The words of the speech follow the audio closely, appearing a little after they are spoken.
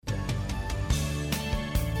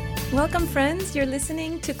Welcome, friends. You're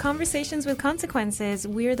listening to Conversations with Consequences.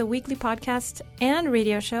 We're the weekly podcast and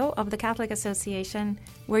radio show of the Catholic Association,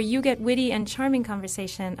 where you get witty and charming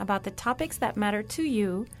conversation about the topics that matter to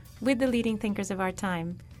you with the leading thinkers of our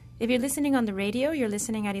time. If you're listening on the radio, you're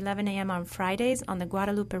listening at 11 a.m. on Fridays on the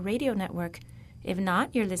Guadalupe Radio Network. If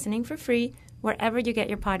not, you're listening for free wherever you get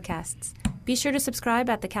your podcasts. Be sure to subscribe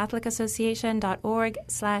at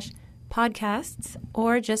thecatholicAssociation.org/podcasts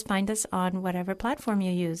or just find us on whatever platform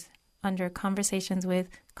you use under Conversations with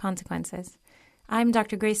Consequences. I'm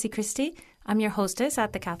Dr. Gracie Christie. I'm your hostess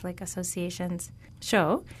at the Catholic Association's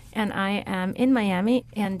show, and I am in Miami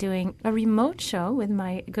and doing a remote show with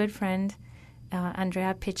my good friend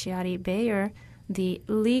Andrea Picciotti-Bayer, the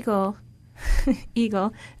legal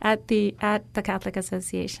eagle at the Catholic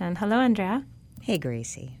Association. Hello, Andrea. Hey,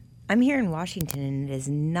 Gracie. I'm here in Washington, and it is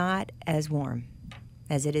not as warm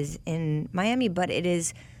as it is in Miami, but it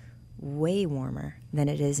is way warmer than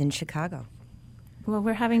it is in Chicago. Well,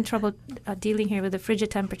 we're having trouble dealing here with the frigid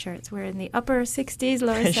temperatures. We're in the upper 60s,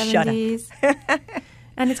 lower Shut 70s.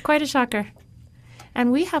 And it's quite a shocker.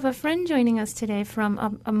 And we have a friend joining us today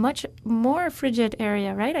from a much more frigid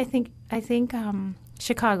area, right? I think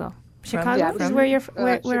Chicago. Chicago is where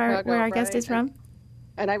our guest is from.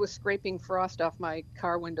 And I was scraping frost off my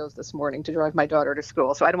car windows this morning to drive my daughter to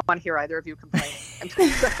school, so I don't want to hear either of you complaining. I'm so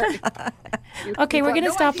sorry. Okay, we're going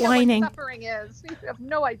to stop whining. What suffering is. You have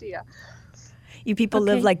no idea. You people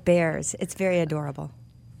live like bears. It's very adorable.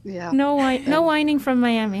 Yeah. No whining from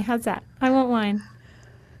Miami. How's that? I won't whine.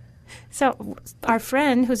 So our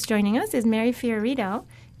friend who's joining us is Mary Fiorito,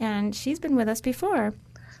 and she's been with us before.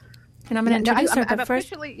 And I'm going to introduce her, but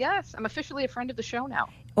first... I'm officially a friend of the show now.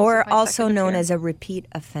 Or also known as a repeat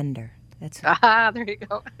offender. That's there you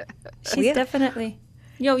go. She's definitely...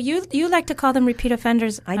 You like to call them repeat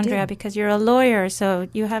offenders, Andrea, because you're a lawyer, so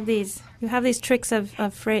you have these tricks of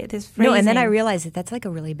this phrasing. No, and then I realized that's like a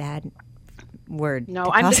really bad word.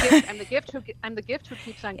 No, I'm the gift who keeps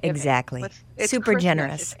on giving. Exactly. It's super Christmas,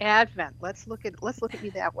 generous. It's Advent. Let's look at me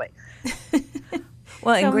that way.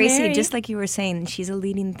 Well, and So Gracie, Mary, just like you were saying, she's a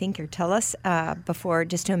leading thinker. Tell us before,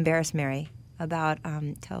 just to embarrass Mary,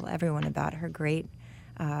 tell everyone about her great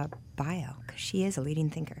bio, because she is a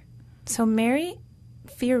leading thinker. So Mary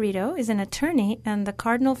Fiorito is an attorney and the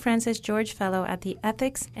Cardinal Francis George Fellow at the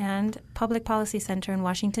Ethics and Public Policy Center in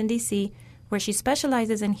Washington, D.C., where she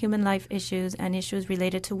specializes in human life issues and issues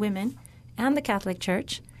related to women and the Catholic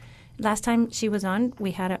Church. Last time she was on, we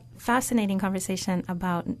had a fascinating conversation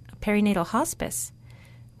about perinatal hospice,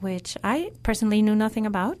 which I personally knew nothing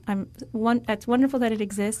about. It's wonderful that it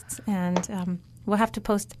exists, and we'll have to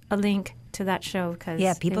post a link to that show.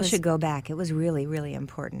 People should go back. It was really, really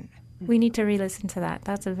important. We need to re-listen to that.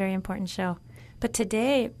 That's a very important show. But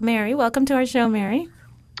today, Mary, welcome to our show, Mary.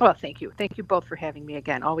 Well, thank you. Thank you both for having me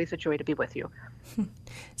again. Always a joy to be with you.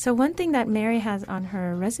 So one thing that Mary has on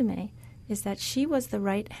her resume is that she was the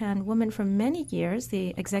right-hand woman for many years,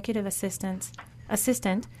 the executive assistant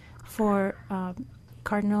for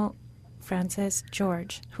Cardinal Francis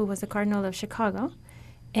George, who was the Cardinal of Chicago,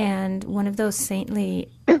 and one of those saintly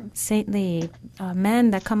men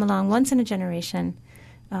that come along once in a generation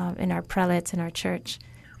in our prelates in our church.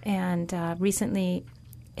 And recently,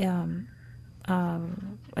 a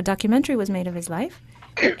documentary was made of his life,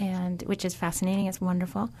 and which is fascinating. It's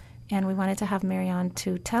wonderful. And we wanted to have Mary on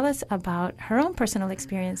to tell us about her own personal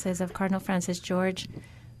experiences of Cardinal Francis George,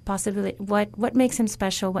 possibly what makes him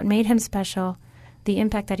special, what made him special, the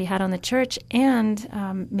impact that he had on the church, and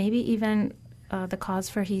maybe even the cause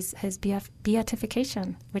for his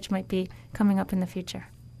beatification, which might be coming up in the future.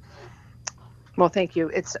 Well, thank you.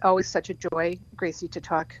 It's always such a joy, Gracie, to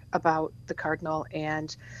talk about the Cardinal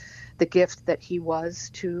and the gift that he was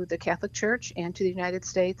to the Catholic Church and to the United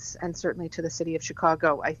States, and certainly to the city of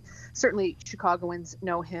Chicago. Certainly Chicagoans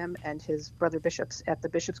know him, and his brother bishops at the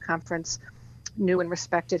Bishops' Conference knew and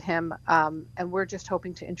respected him. And we're just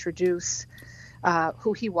hoping to introduce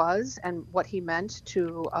who he was and what he meant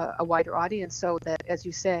to a wider audience, so that, as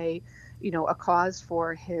you say, a cause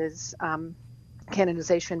for his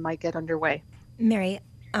canonization might get underway. Mary,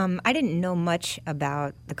 I didn't know much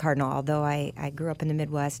about the Cardinal, although I grew up in the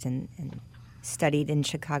Midwest and studied in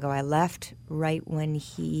Chicago. I left right when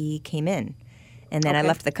he came in, and then I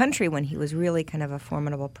left the country when he was really kind of a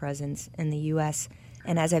formidable presence in the U.S.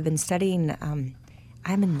 And as I've been studying,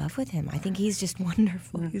 I'm in love with him. I think he's just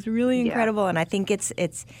wonderful. He's really incredible, and I think it's.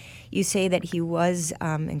 You say that he was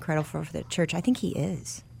incredible for the church. I think he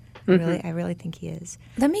is. I really think he is.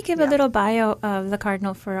 Let me give a little bio of the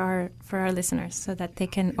Cardinal for our listeners so that they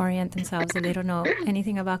can orient themselves if they don't know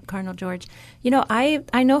anything about Cardinal George. You know,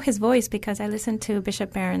 I know his voice because I listen to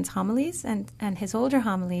Bishop Barron's homilies, and his older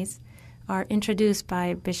homilies are introduced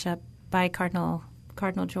by Cardinal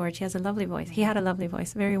George. He has a lovely voice. He had a lovely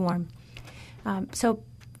voice, very warm. So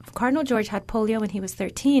Cardinal George had polio when he was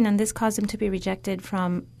 13, and this caused him to be rejected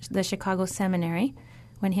from the Chicago Seminary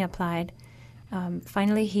when he applied.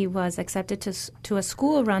 Finally, he was accepted to a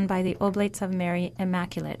school run by the Oblates of Mary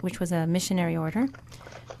Immaculate, which was a missionary order.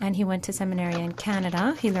 And he went to seminary in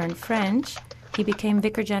Canada. He learned French. He became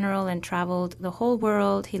vicar general and traveled the whole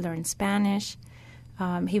world. He learned Spanish.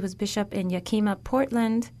 He was bishop in Yakima,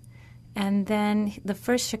 Portland, and then the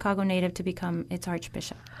first Chicago native to become its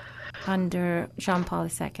archbishop under John Paul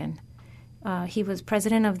II. He was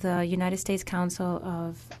president of the United States Council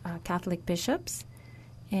of Catholic Bishops,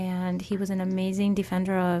 and he was an amazing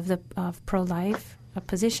defender of pro-life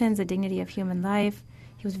positions, the dignity of human life.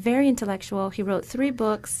 He was very intellectual. He wrote 3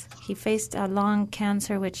 books. He faced a long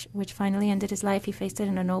cancer, which finally ended his life. He faced it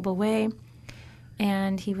in a noble way.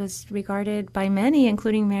 And he was regarded by many,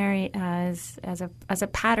 including Mary, as a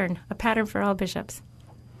pattern for all bishops.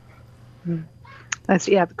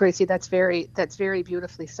 Gracie, that's very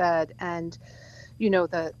beautifully said. And you know,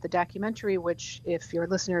 the documentary, which if your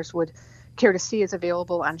listeners would care to see, is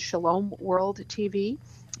available on Shalom World TV.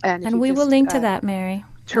 And we will link to that, Mary.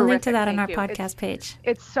 We'll link to that on our you. podcast page.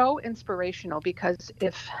 It's so inspirational because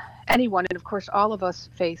if anyone, and of course all of us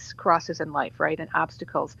face crosses in life, right, and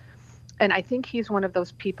obstacles. And I think he's one of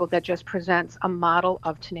those people that just presents a model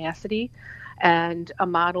of tenacity and a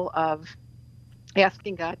model of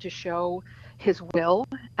asking God to show his will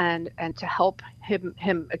and to help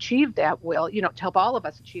him achieve that will, you know, to help all of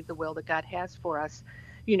us achieve the will that God has for us,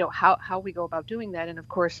 you know, how we go about doing that. And of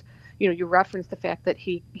course, you know, you referenced the fact that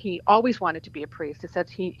he always wanted to be a priest. It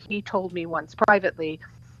says he told me once privately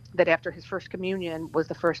that after his first communion was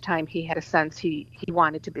the first time he had a sense he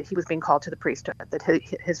wanted to be, he was being called to the priesthood, that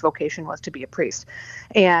his vocation was to be a priest.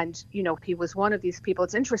 And, you know, he was one of these people.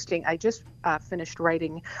 It's interesting. I just finished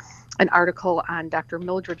writing an article on Dr.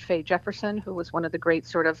 Mildred Fay Jefferson, who was one of the great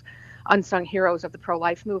sort of unsung heroes of the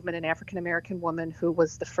pro-life movement, an African-American woman who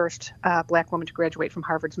was the first Black woman to graduate from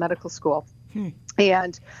Harvard's medical school.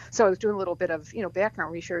 And so I was doing a little bit of, you know,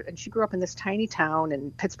 background research, and she grew up in this tiny town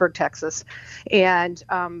in Pittsburgh, Texas, and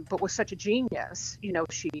but was such a genius. You know,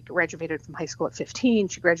 she graduated from high school at 15.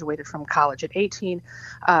 She graduated from college at 18.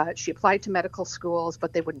 She applied to medical schools,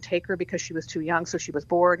 but they wouldn't take her because she was too young. So she was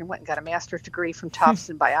bored and went and got a master's degree from Tufts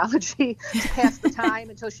in biology to pass the time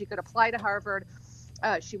until she could apply to Harvard.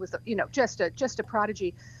 She was, you know, just a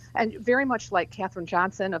prodigy, and very much like Katherine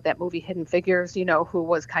Johnson of that movie Hidden Figures, you know, who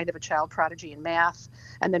was kind of a child prodigy in math,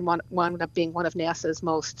 and then wound up being one of NASA's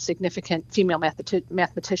most significant female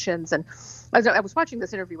mathematicians. And I was watching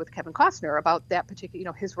this interview with Kevin Costner about that particular, you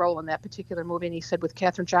know, his role in that particular movie, and he said with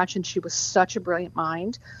Katherine Johnson, she was such a brilliant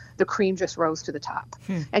mind, the cream just rose to the top.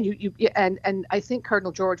 And I think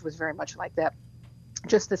Cardinal George was very much like that.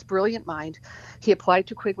 Just this brilliant mind. He applied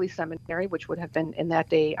to Quigley Seminary, which would have been in that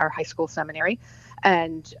day our high school seminary,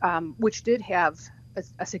 and which did have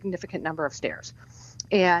a significant number of stairs.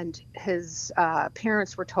 And his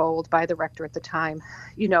parents were told by the rector at the time,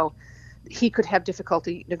 you know, he could have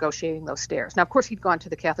difficulty negotiating those stairs. Now, of course, he'd gone to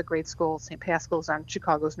the Catholic grade school, St. Paschal's on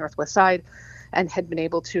Chicago's Northwest Side, and had been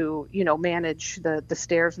able to, you know, manage the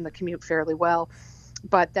stairs and the commute fairly well.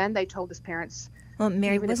 But then they told his parents, well,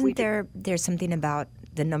 Mary, wasn't there's something about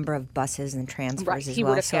the number of buses and transfers right, as well? He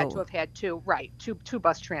would have had to have had two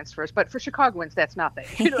bus transfers. But for Chicagoans, that's nothing.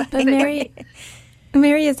 You know, but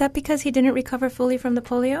Mary, is that because he didn't recover fully from the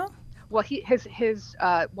polio? Well, his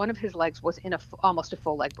one of his legs was in almost a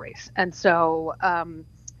full leg brace, and so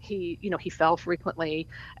he fell frequently,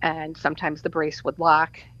 and sometimes the brace would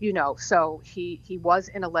lock. You know, so he was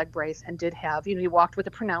in a leg brace and did have, you know, he walked with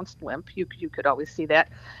a pronounced limp. You could always see that.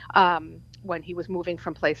 When he was moving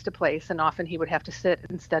from place to place, and often he would have to sit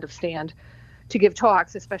instead of stand to give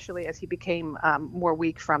talks, especially as he became more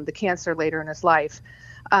weak from the cancer later in his life.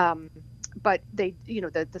 But they, you know,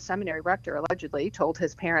 the seminary rector allegedly told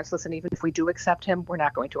his parents, listen, even if we do accept him, we're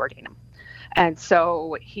not going to ordain him. And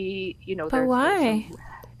so he, you know. But why?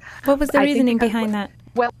 What was the reasoning behind that?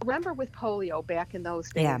 Well, remember with polio back in those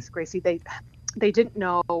days, Gracie, they didn't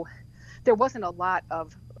know, there wasn't a lot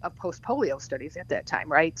of post-polio studies at that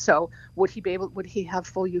time, right? So would he have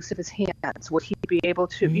full use of his hands? Would he be able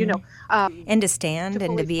to, you know, and to stand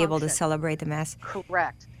and to be function. Able to celebrate the Mass?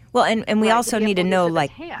 Correct. Well, and we also need to know, like,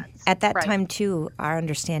 hands. at that time, too, our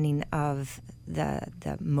understanding of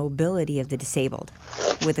the mobility of the disabled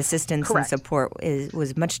with assistance Correct. and support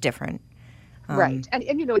was much different. Right. And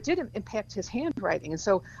it did impact his handwriting. And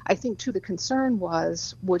so I think, too, the concern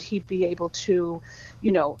was, would he be able to,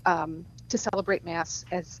 to celebrate Mass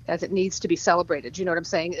as it needs to be celebrated? You know what I'm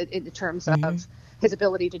saying? In terms of his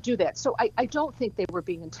ability to do that. So I don't think they were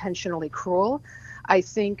being intentionally cruel. I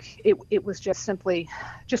think it was just simply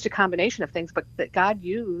just a combination of things, but that God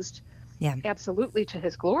used absolutely to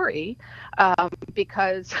his glory,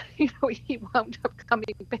 because, he wound up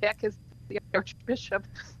coming back as the Archbishop,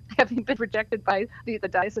 having been rejected by the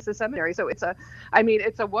diocesan seminary. So it's a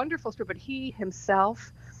wonderful story, but he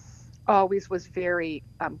himself always was very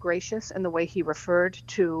gracious in the way he referred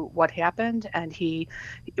to what happened. And it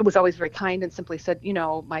was always very kind and simply said,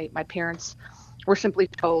 my parents were simply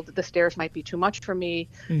told that the stairs might be too much for me.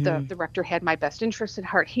 The rector had my best interest at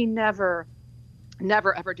heart. He never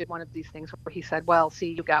ever did one of these things where he said, well,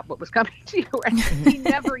 see, you got what was coming to you. And he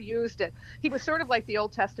never used it. He was sort of like the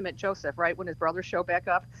Old Testament Joseph, right? When his brothers show back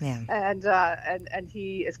up, and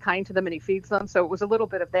he is kind to them and he feeds them. So it was a little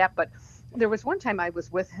bit of that. But there was one time I was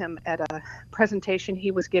with him at a presentation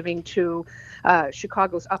he was giving to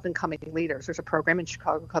Chicago's up and coming leaders. There's a program in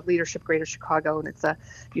Chicago called Leadership Greater Chicago, and it's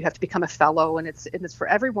you have to become a fellow, and it's for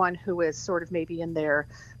everyone who is sort of maybe in their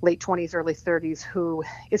late 20s, early 30s, who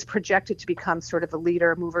is projected to become sort of a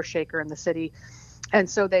leader, mover, shaker in the city. And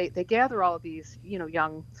so they gather all of these,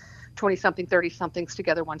 young 20-something, 30-somethings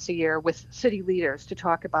together once a year with city leaders to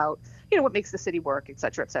talk about, what makes the city work, et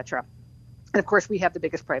cetera, et cetera. And of course, we have the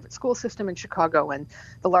biggest private school system in Chicago and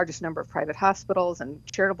the largest number of private hospitals and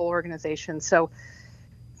charitable organizations. So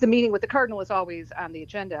the meeting with the cardinal is always on the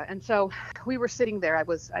agenda. And so we were sitting there. I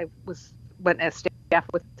went as staff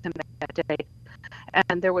with him that day,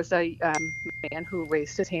 and there was a man who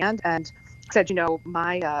raised his hand and said,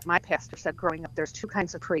 my pastor said growing up, there's two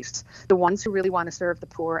kinds of priests: the ones who really want to serve the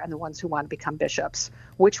poor and the ones who want to become bishops.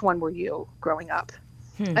 Which one were you growing up?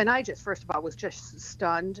 And I just, first of all, was just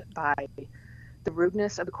stunned by the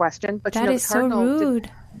rudeness of the question. But that is so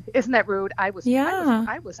rude. Isn't that rude? I was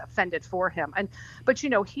offended for him. But he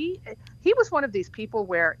was one of these people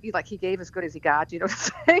where he gave as good as he got. You know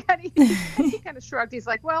what I'm saying? And he kind of shrugged. He's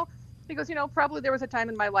like, well, he goes, probably there was a time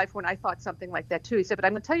in my life when I thought something like that too. He said, but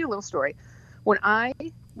I'm going to tell you a little story. When I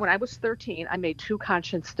was 13, I made two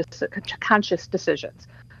conscious decisions.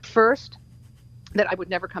 First, that I would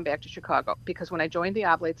never come back to Chicago, because when I joined the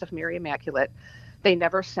Oblates of Mary Immaculate, they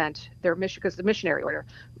never sent their mission, because the missionary order,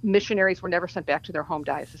 missionaries were never sent back to their home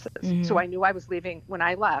dioceses. So I knew I was leaving. When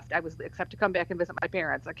I left, except to come back and visit my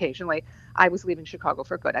parents occasionally, I was leaving Chicago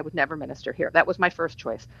for good. I would never minister here. That was my first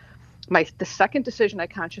choice. The second decision I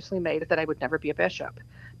consciously made is that I would never be a bishop,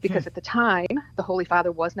 because at the time, the Holy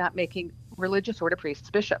Father was not making religious order priests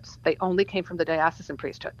bishops. They only came from the diocesan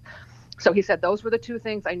priesthood. So he said those were the two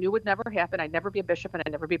things I knew would never happen. I'd never be a bishop and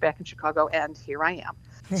I'd never be back in Chicago. And here I am.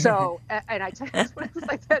 So, and I tell you, it was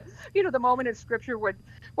like that, the moment in Scripture when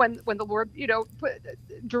the Lord,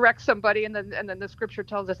 directs somebody and then the Scripture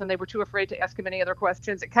tells us, and they were too afraid to ask him any other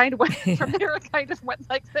questions. It kind of went from there. It kind of went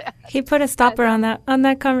like that. He put a stopper on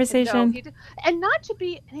that conversation. No, he did. And not to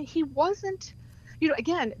be, he wasn't.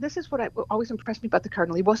 Again, this is what always impressed me about the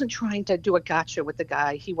cardinal. He wasn't trying to do a gotcha with the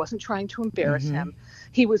guy. He wasn't trying to embarrass him.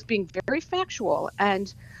 He was being very factual.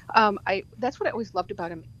 And that's what I always loved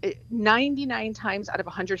about him. 99 times out of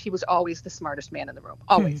 100, he was always the smartest man in the room,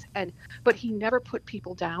 always. But he never put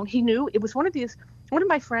people down. He knew it was one of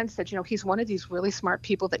my friends said, he's one of these really smart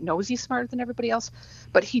people that knows he's smarter than everybody else,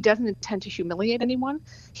 but he doesn't intend to humiliate anyone.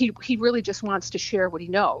 He really just wants to share what he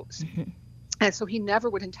knows. And so he never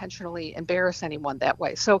would intentionally embarrass anyone that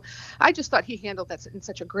way. So I just thought he handled that in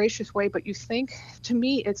such a gracious way. But you think, to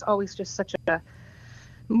me, it's always just such a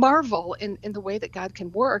marvel in the way that God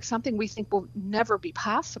can work, something we think will never be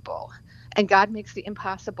possible. And God makes the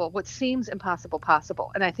impossible, what seems impossible,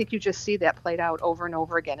 possible. And I think you just see that played out over and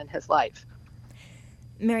over again in his life.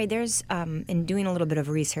 Mary, there's, in doing a little bit of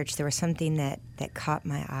research, there was something that caught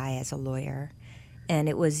my eye as a lawyer. And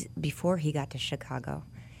it was before he got to Chicago.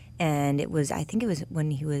 And I think it was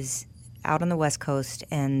when he was out on the West Coast,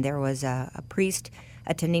 and there was a priest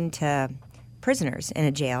attending to prisoners in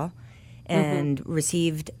a jail and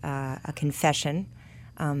received a confession.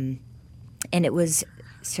 And it was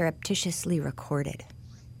surreptitiously recorded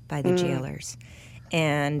by the jailers.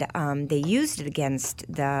 And they used it against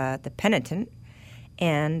the penitent.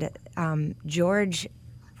 And Cardinal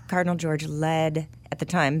George led, at the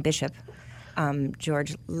time, Bishop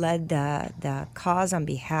George led the cause on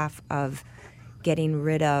behalf of getting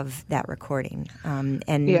rid of that recording,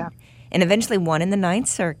 and eventually won in the Ninth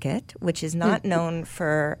Circuit, which is not known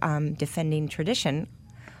for defending tradition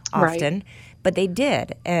often, But they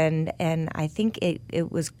did, and I think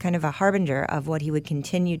it was kind of a harbinger of what he would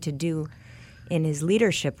continue to do in his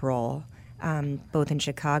leadership role, both in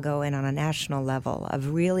Chicago and on a national level,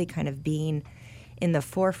 of really kind of being in the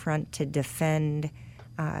forefront to defend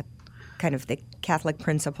kind of the Catholic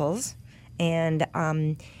principles and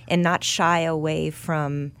not shy away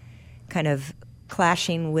from kind of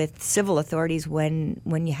clashing with civil authorities when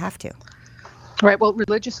you have to. Right. Well,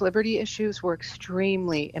 religious liberty issues were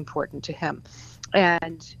extremely important to him.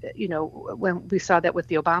 And, when we saw that with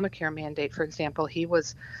the Obamacare mandate, for example, he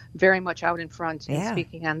was very much out in front and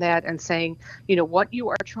speaking on that and saying, what you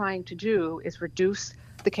are trying to do is reduce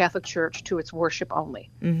the Catholic Church to its worship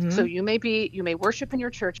only. Mm-hmm. So you may worship in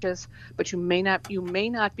your churches, but you may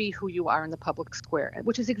not be who you are in the public square,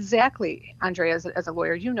 which is exactly, Andrea, as a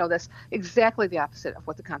lawyer, you know this, exactly the opposite of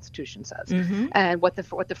what the Constitution says, mm-hmm. and what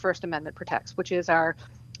the First Amendment protects, which is our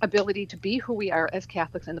ability to be who we are as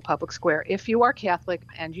Catholics in the public square. If you are Catholic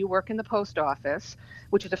and you work in the post office,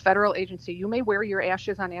 which is a federal agency, you may wear your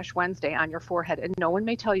ashes on Ash Wednesday on your forehead, and no one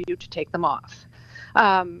may tell you to take them off.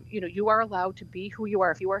 You are allowed to be who you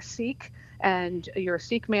are. If you are Sikh and you're a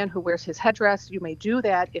Sikh man who wears his headdress, you may do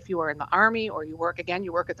that. If you are in the army or you work at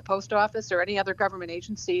the post office or any other government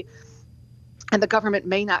agency, and the government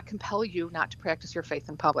may not compel you not to practice your faith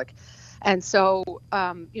in public. And so,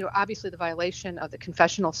 obviously the violation of the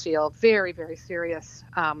confessional seal, very, very serious,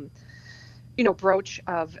 broach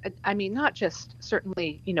of, not just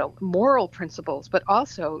certainly, moral principles, but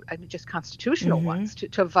also, just constitutional mm-hmm. ones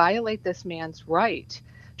to violate this man's right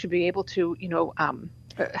to be able to, and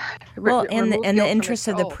the interests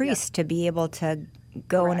of the priest to be able to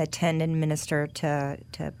go Correct. And attend and minister to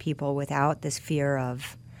people without this fear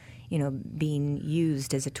of, being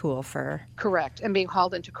used as a tool for... Correct. And being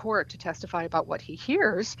hauled into court to testify about what he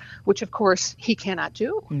hears, which of course he cannot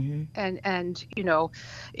do. Mm-hmm. And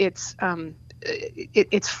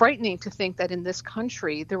it's frightening to think that in this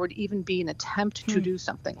country there would even be an attempt to do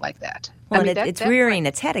something like that. Well, it's rearing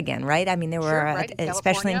its head again, right? I mean, there were, right?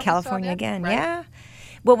 Especially in California again. Right? Yeah.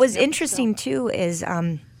 What was interesting, too, is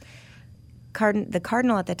the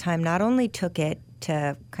cardinal at the time not only took it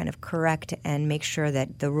to kind of correct and make sure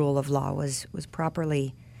that the rule of law was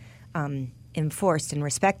properly enforced and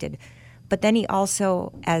respected, but then he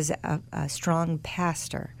also, as a strong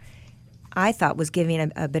pastor, I thought was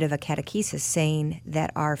giving a bit of a catechesis, saying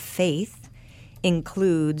that our faith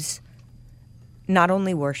includes not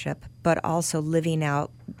only worship, but also living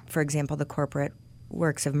out, for example, the corporate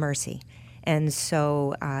works of mercy. And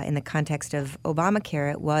so in the context of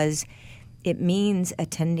Obamacare, it means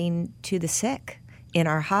attending to the sick in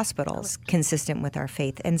our hospitals, consistent with our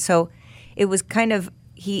faith. And so it was kind of,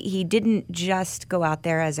 he didn't just go out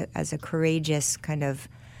there as a courageous kind of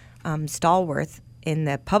stalwart in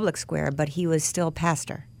the public square, but he was still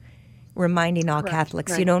pastor, reminding all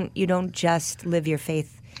Catholics, right. You don't just live your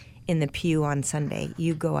faith in the pew on Sunday.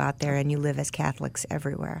 You go out there and you live as Catholics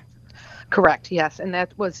everywhere. Correct, yes. And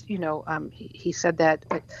that was, he said that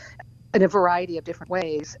in a variety of different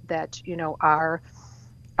ways, that,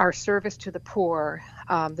 our service to the poor,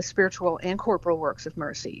 the spiritual and corporal works of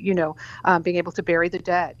mercy, being able to bury the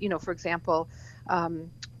dead. For example,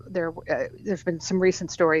 there's been some recent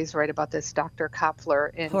stories, right, about this Dr.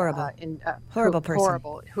 Kopfler horrible person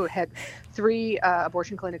who had 3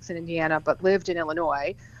 abortion clinics in Indiana but lived in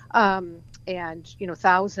Illinois, and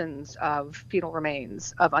thousands of fetal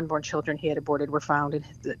remains of unborn children he had aborted were found in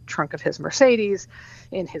the trunk of his Mercedes,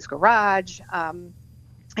 in his garage.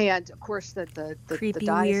 And of course, the creepy,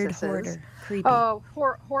 the weird hoarder. Creepy. Oh,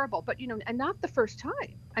 horrible! But and not the first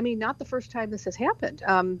time. Not the first time this has happened.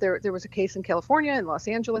 There was a case in California and Los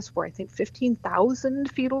Angeles where I think 15,000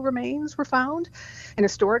 fetal remains were found in a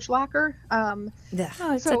storage locker.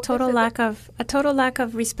 It's a total lack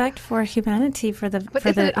of respect for humanity, for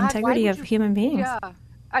the integrity of human beings. Yeah.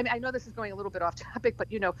 I know this is going a little bit off topic, but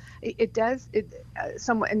it does.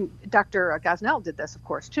 And Dr. Gosnell did this, of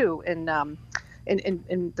course, too, in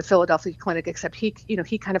the Philadelphia clinic, except he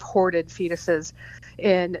kind of hoarded fetuses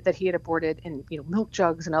that he had aborted in milk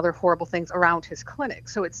jugs and other horrible things around his clinic.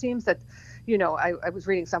 So it seems that I was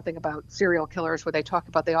reading something about serial killers where they talk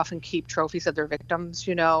about they often keep trophies of their victims,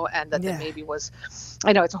 and that maybe was,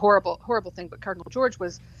 I know it's a horrible thing, but Cardinal George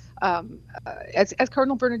was, as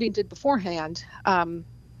Cardinal Bernardine did beforehand,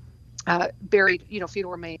 buried, fetal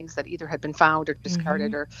remains that either had been found or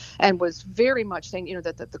discarded, mm-hmm. and was very much saying,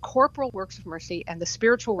 that the corporal works of mercy and the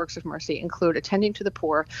spiritual works of mercy include attending to the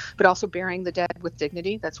poor, but also burying the dead with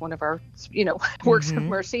dignity. That's one of our, works mm-hmm. of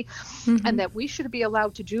mercy, mm-hmm. and that we should be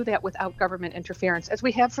allowed to do that without government interference, as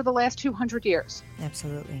we have for the last 200 years.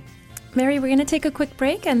 Absolutely. Mary, we're going to take a quick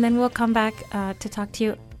break, and then we'll come back to talk to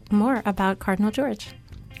you more about Cardinal George.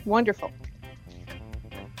 Wonderful.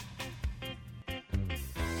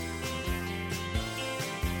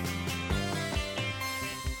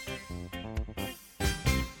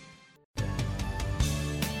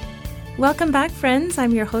 Welcome back, friends.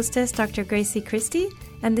 I'm your hostess, Dr. Gracie Christie,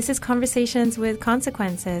 and this is Conversations with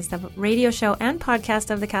Consequences, the radio show and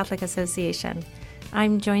podcast of the Catholic Association.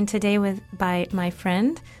 I'm joined today by my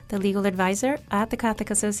friend, the legal advisor at the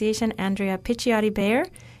Catholic Association, Andrea Picciotti-Bayer,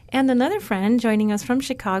 and another friend joining us from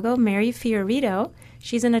Chicago, Mary Fiorito.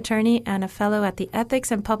 She's an attorney and a fellow at the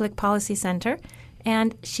Ethics and Public Policy Center,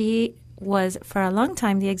 and she was for a long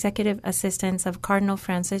time the executive assistant of Cardinal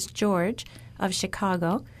Francis George of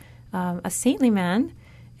Chicago, a saintly man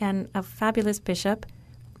and a fabulous bishop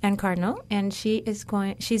and cardinal. And she's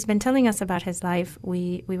been telling us about his life.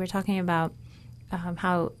 We were talking about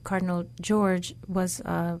how Cardinal George was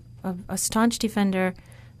a staunch defender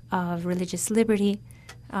of religious liberty,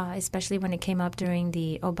 especially when it came up during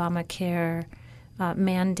the Obamacare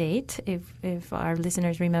mandate, if our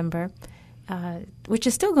listeners remember, which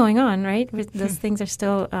is still going on, right? Those things are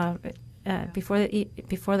still before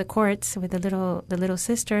the courts with the little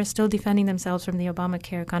sister still defending themselves from the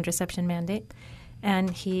Obamacare contraception mandate.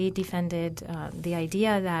 And he defended the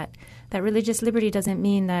idea that religious liberty doesn't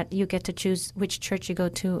mean that you get to choose which church you go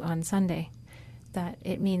to on Sunday, that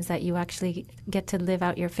it means that you actually get to live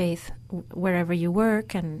out your faith wherever you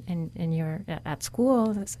work and you're at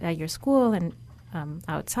school, at your school and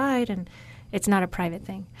outside, and it's not a private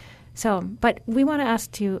thing. So, but we want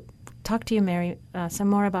to talk to you, Mary, some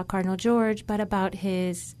more about Cardinal George, but about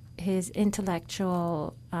his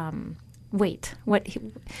intellectual weight, what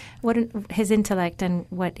his intellect and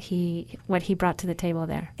what he brought to the table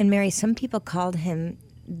there. And Mary, some people called him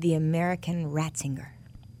the American Ratzinger,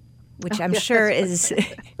 which I'm sure is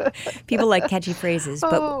people like catchy phrases,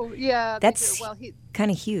 but that's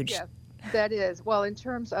kind of huge. Yeah, that is. Well, in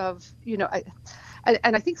terms of,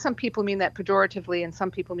 and I think some people mean that pejoratively and some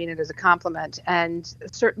people mean it as a compliment. And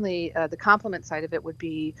certainly the compliment side of it would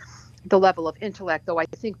be the level of intellect, though I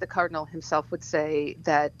think the Cardinal himself would say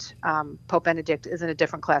that Pope Benedict is in a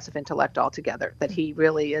different class of intellect altogether, that he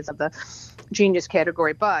really is of the genius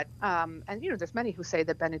category. But, and there's many who say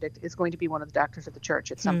that Benedict is going to be one of the doctors of the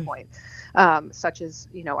church at some point, such as,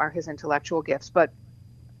 are his intellectual gifts. But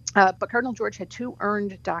Cardinal George had 2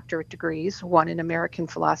 earned doctorate degrees, one in American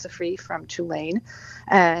philosophy from Tulane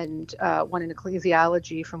and one in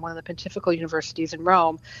ecclesiology from one of the pontifical universities in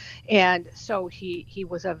Rome. And so he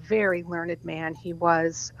was a very learned man. He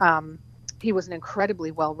was an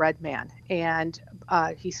incredibly well-read man, and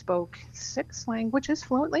he spoke 6 languages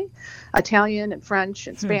fluently, Italian and French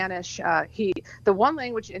and Spanish. The one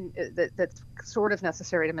language that's sort of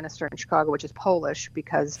necessary to minister in Chicago, which is Polish,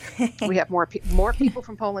 because we have more people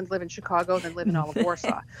from Poland live in Chicago than live in all of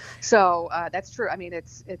Warsaw. So that's true. I mean,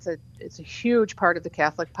 it's a huge part of the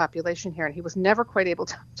Catholic population here, and he was never quite able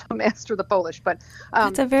to master the Polish. But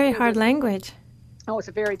it's a very hard language. Oh, it's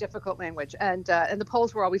a very difficult language, and the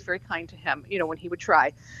Poles were always very kind to him, when he would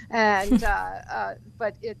try. And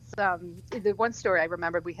but it's the one story I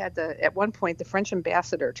remember. We had at one point the French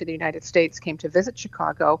ambassador to the United States came to visit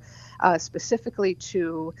Chicago, specifically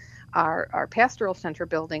to our pastoral center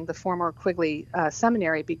building, the former Quigley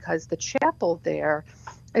Seminary, because the chapel there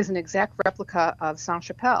is an exact replica of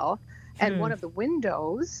Sainte-Chapelle. And one of the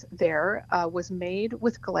windows there was made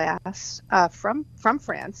with glass from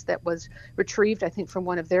France that was retrieved, I think, from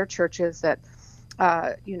one of their churches that,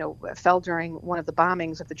 fell during one of the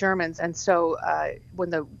bombings of the Germans. And so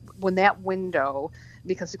when that window,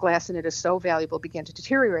 because the glass in it is so valuable, began to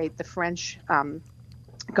deteriorate, the French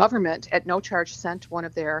government at no charge sent one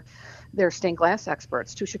of their stained glass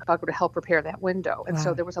experts to Chicago to help repair that window. And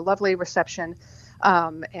so there was a lovely reception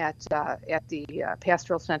at the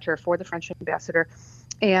pastoral center for the French ambassador.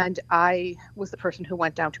 And I was the person who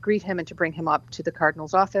went down to greet him and to bring him up to the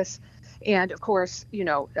Cardinal's office. And of course,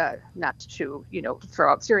 not to,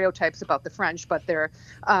 throw out stereotypes about the French, but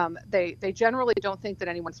they generally don't think that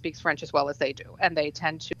anyone speaks French as well as they do. And they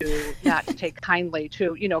tend to not take kindly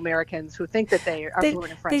to, Americans who think that they are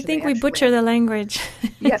fluent in French. They think we butcher the language.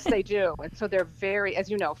 Yes, they do. And so they're very,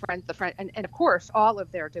 as you know, the French, and of course, all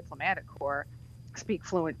of their diplomatic corps speak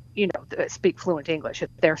fluent English. If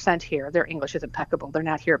they're sent here, their English is impeccable. They're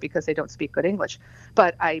not here because they don't speak good English.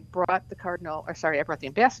 But I brought the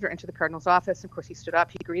ambassador into the Cardinal's office. Of course, he stood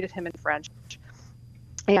up. He greeted him in French.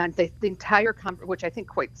 And the entire which I think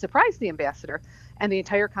quite surprised the ambassador, and the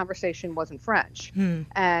entire conversation was in French.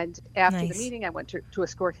 And after the meeting, I went to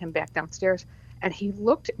escort him back downstairs. And he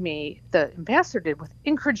looked at me, the ambassador did, with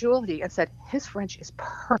incredulity and said, his French is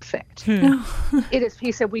perfect. It is.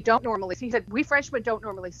 He said, he said, we Frenchmen don't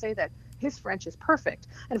normally say that. His French is perfect.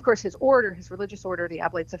 And of course, his religious order, the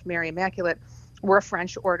Oblates of Mary Immaculate, were a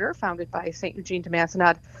French order founded by St. Eugene de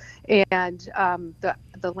Mazenod. And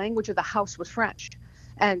the language of the house was French.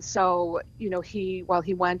 And so, while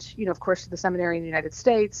he went, of course, to the seminary in the United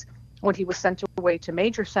States, when he was sent away to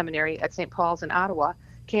major seminary at St. Paul's in Ottawa,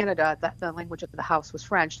 Canada, the language of the house was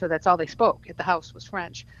French. So that's all they spoke at the house was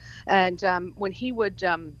French. And when he would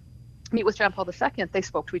meet with John Paul II, they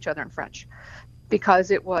spoke to each other in French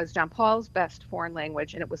because it was John Paul's best foreign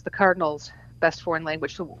language and it was the Cardinal's best foreign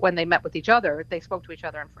language. So when they met with each other, they spoke to each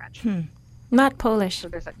other in French. Not Polish. So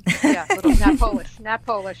there's not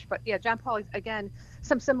Polish. But yeah, John Paul, again,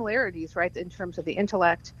 some similarities, right, in terms of the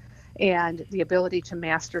intellect and the ability to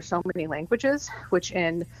master so many languages, which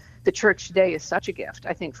in the church today is such a gift,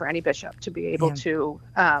 I think, for any bishop to be able to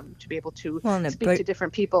speak to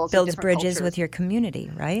different peoples, builds different bridges cultures. with your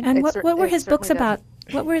community, right? And what were his books about?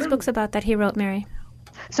 What were his books about that he wrote, Mary?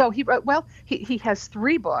 So he wrote, he has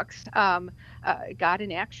 3 books. God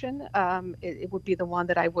in Action, it would be the one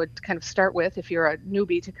that I would kind of start with if you're a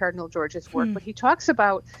newbie to Cardinal George's work. But he talks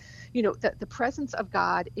about, the presence of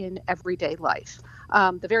God in everyday life.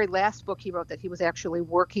 The very last book he wrote that he was actually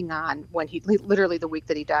working on when literally the week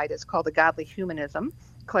that he died is called The Godly Humanism,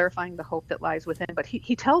 Clarifying the Hope That Lies Within. But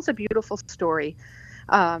he tells a beautiful story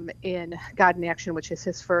in God in Action, which is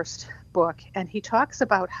his first book. And he talks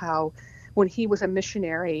about how when he was a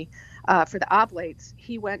missionary for the Oblates,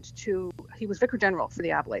 he was Vicar General for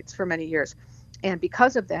the Oblates for many years. And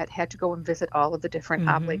because of that, had to go and visit all of the different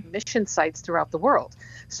Oblate mission sites throughout the world.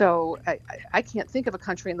 So I can't think of a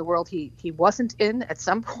country in the world he wasn't in at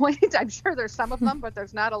some point. I'm sure there's some of them, but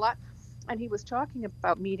there's not a lot. And he was talking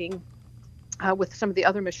about meeting with some of the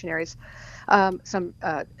other missionaries.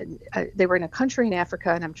 They were in a country in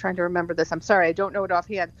Africa, and I'm trying to remember this. I'm sorry, I don't know it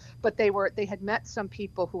offhand. But they had met some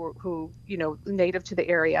people who native to the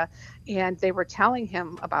area, and they were telling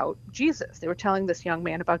him about Jesus. They were telling this young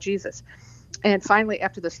man about Jesus. And finally,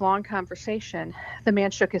 after this long conversation, the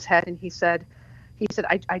man shook his head and he said,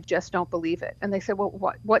 I just don't believe it. And they said, well,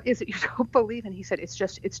 what is it you don't believe? And he said,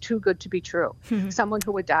 it's too good to be true. Someone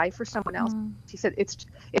who would die for someone else. He said,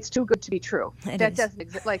 it's too good to be true. That doesn't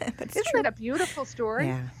exist. Isn't that a beautiful story?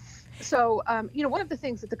 Yeah. So, one of the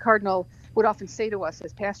things that the Cardinal would often say to us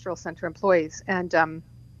as pastoral center employees, and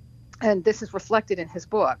this is reflected in his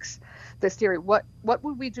books, this theory, what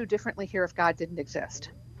would we do differently here if God didn't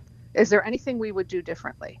exist? Is there anything we would do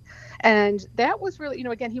differently? And that was really,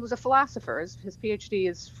 again, he was a philosopher. His PhD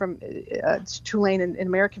is from Tulane in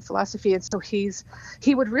American philosophy. And so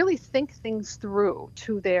he would really think things through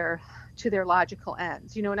to their logical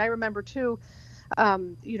ends. And I remember too,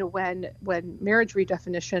 when marriage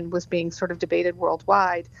redefinition was being sort of debated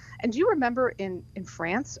worldwide. And do you remember in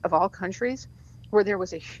France, of all countries, where there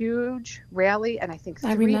was a huge rally and I think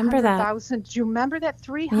 300,000. Do you remember that?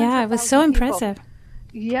 300,000 Yeah, it was so impressive.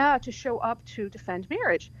 Yeah, to show up to defend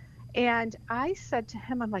marriage. And I said to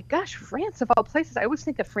him, I'm like, gosh, France of all places. I always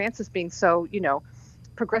think of France as being so,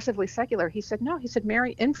 progressively secular. He said, no. He said,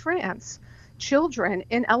 Mary, in France, children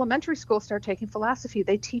in elementary school start taking philosophy.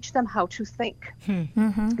 They teach them how to think.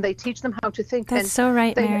 They teach them how to think. That's so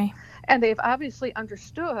right, Mary. And they've obviously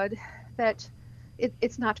understood that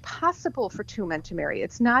it's not possible for 2 men to marry.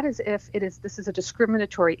 It's not as if this is a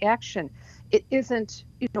discriminatory action. It isn't,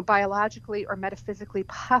 biologically or metaphysically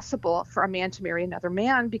possible for a man to marry another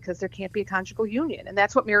man because there can't be a conjugal union. And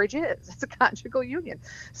that's what marriage is. It's a conjugal union.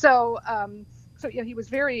 So he was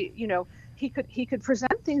very, he could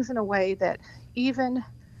present things in a way that even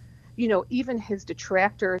his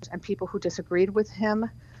detractors and people who disagreed with him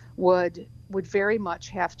would very much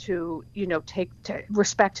have to,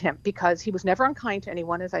 respect him because he was never unkind to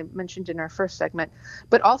anyone, as I mentioned in our first segment,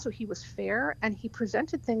 but also he was fair and he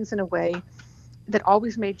presented things in a way that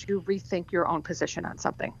always made you rethink your own position on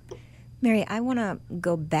something. Mary, I want to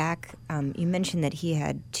go back. You mentioned that he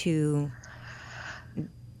had 2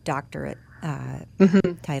 doctorate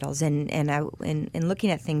titles, and in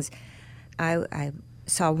looking at things, I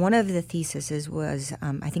saw one of the theses was,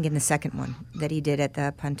 I think in the second one that he did at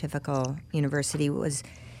the Pontifical University, was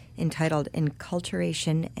entitled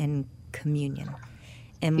Enculturation and Communion.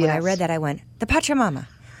 And when I read that, I went, the Pachamama.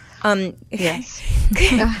 Yes.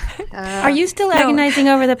 Are you still agonizing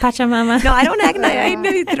over the Pachamama? No, I don't agonize. I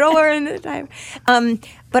maybe throw her in the time.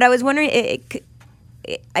 But I was wondering,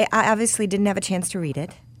 I obviously didn't have a chance to read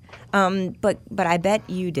it. But I bet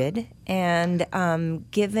you did. And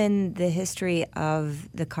given the history of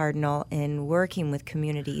the Cardinal in working with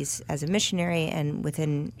communities as a missionary and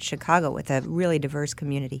within Chicago with a really diverse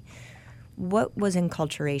community, what was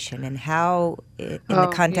enculturation and how, in the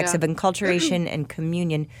context of enculturation and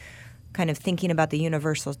communion, kind of thinking about the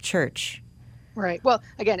universal church? Right. Well,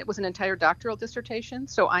 again, it was an entire doctoral dissertation,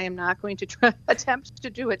 so I am not going to attempt to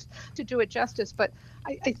do it justice. But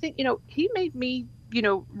I think, he made me,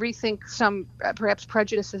 rethink some perhaps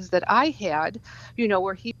prejudices that I had,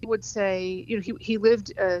 where he would say, he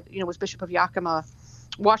lived, was Bishop of Yakima,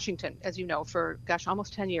 Washington, as you know, for,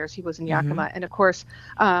 almost 10 years he was in Yakima. And of course,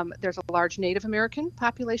 there's a large Native American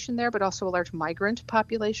population there, but also a large migrant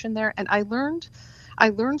population there. And I learned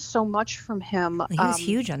so much from him. He was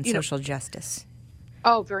huge on social justice.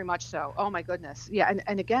 Oh, very much so. Oh, my goodness. Yeah.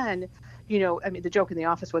 And again, the joke in the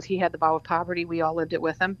office was he had the vow of poverty. We all lived it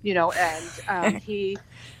with him, and he,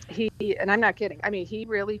 and I'm not kidding. I mean, he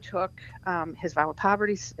really took his vow of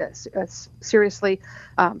poverty seriously,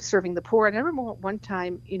 serving the poor. And I remember one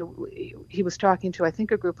time, he was talking to, I think,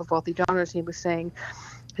 a group of wealthy donors, and he was saying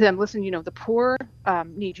to them, listen, the poor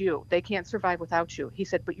need you. They can't survive without you. He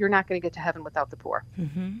said, but you're not going to get to heaven without the poor.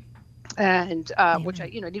 Mm-hmm. And which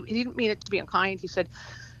he didn't mean it to be unkind. He said,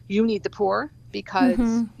 you need the poor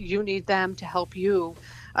because you need them to help you,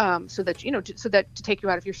 so that to take you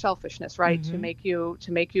out of your selfishness, right? To make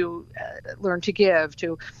you learn to give.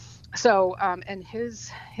 And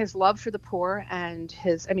his love for the poor and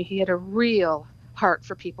he had a real heart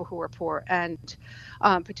for people who were poor and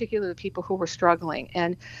particularly the people who were struggling.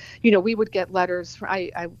 And we would get letters.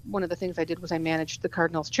 One of the things I did was I managed the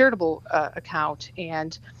Cardinal's charitable account,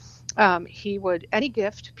 and he would, any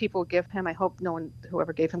gift people would give him, I hope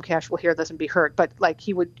whoever gave him cash will hear this and be hurt, but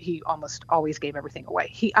he almost always gave everything away.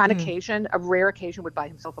 He, on occasion, a rare occasion, would buy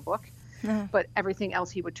himself a book, but everything else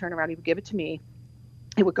he would turn around, he would give it to me.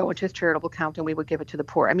 It would go into his charitable account and we would give it to the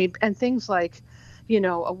poor. I mean, and things like,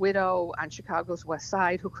 a widow on Chicago's West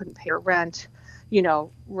Side who couldn't pay her rent,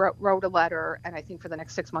 wrote a letter, and I think for the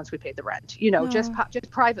next 6 months we paid the rent, just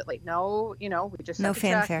privately. No, we just sent no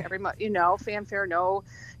fanfare every month, fanfare, no,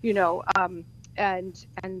 and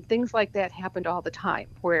things like that happened all the time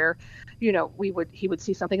where, he would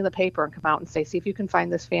see something in the paper and come out and say, see if you can find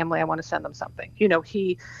this family, I want to send them something.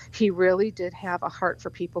 He really did have a heart for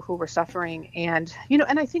people who were suffering. And,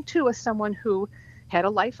 and I think too, as someone who had a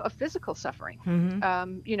life of physical suffering.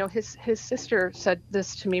 His sister said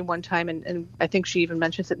this to me one time, and I think she even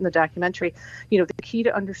mentions it in the documentary. The key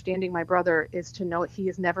to understanding my brother is to know he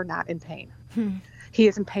is never not in pain. He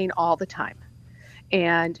is in pain all the time.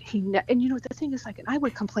 And the thing is, like, and I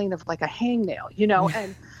would complain of like a hangnail,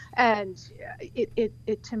 and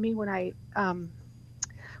it to me, when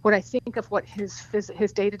I think of what his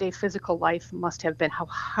day-to-day physical life must have been, how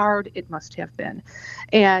hard it must have been,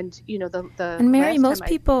 and and Mary,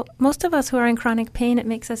 most of us who are in chronic pain, it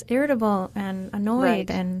makes us irritable and annoyed, right,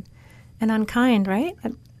 and unkind, right?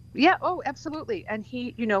 Yeah. Oh, absolutely. And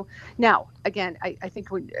he, now again, I think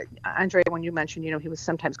Andrea, when you mentioned, he was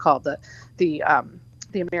sometimes called the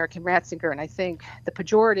American Ratzinger, and I think the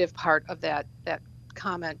pejorative part of that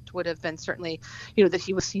comment would have been certainly, that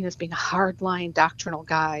he was seen as being a hardline doctrinal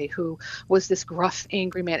guy who was this gruff,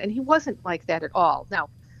 angry man. And he wasn't like that at all. Now,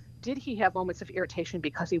 did he have moments of irritation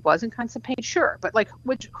because he was in constant pain? Sure. But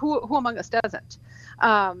who among us doesn't?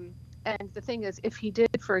 And the thing is, if he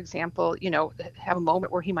did, for example, have a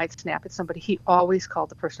moment where he might snap at somebody, he always called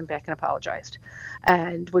the person back and apologized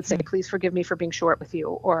and would say, please forgive me for being short with you,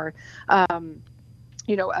 or,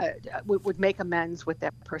 would make amends with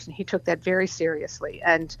that person. He took that very seriously.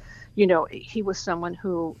 And, he was someone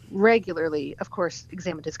who regularly, of course,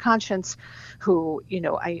 examined his conscience, who,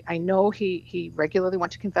 I know he regularly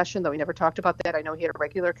went to confession, though he never talked about that. I know he had a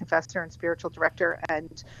regular confessor and spiritual director.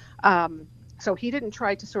 And so he didn't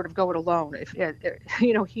try to sort of go it alone.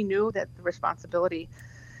 He knew that the responsibility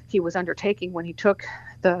he was undertaking when he took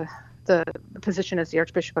the position as the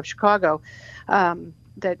Archbishop of Chicago,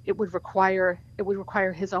 that it would require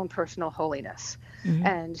his own personal holiness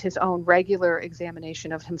and his own regular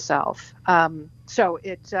examination of himself. So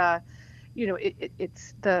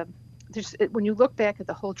when you look back at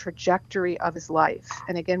the whole trajectory of his life,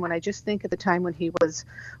 and again, when I just think of the time when he was,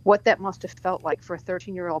 what that must have felt like for a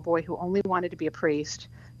 13-year-old boy who only wanted to be a priest,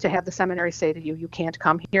 to have the seminary say to you, you can't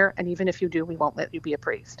come here, and even if you do, we won't let you be a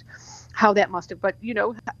priest. How that must have, but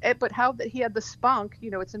how that he had the spunk,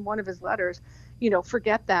 it's in one of his letters,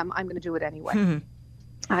 forget them, I'm going to do it anyway.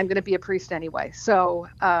 I'm going to be a priest anyway. So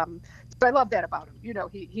So I love that about him.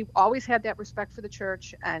 He always had that respect for the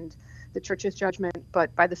church and the church's judgment,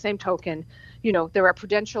 but by the same token, there are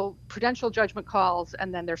prudential judgment calls,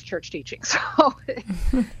 and then there's church teaching. So,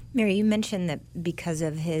 Mary, you mentioned that because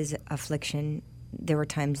of his affliction, there were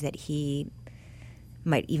times that he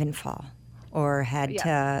might even fall or had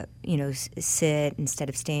to, sit instead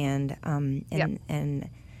of stand, and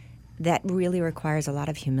that really requires a lot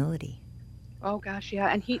of humility. Oh gosh,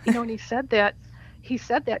 yeah, and and he said that. He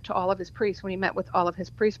said that to all of his priests when he met with all of his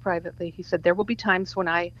priests privately. He said, there will be times when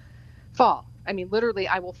I fall. I mean, literally,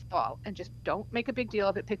 I will fall, and just don't make a big deal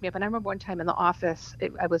of it. Pick me up. And I remember one time in the office,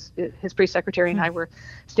 his priest secretary and I were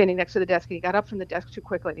standing next to the desk, and he got up from the desk too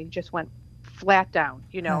quickly, and he just went flat down,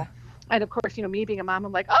 And of course, me being a mom,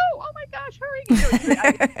 I'm like, oh my gosh, hurry!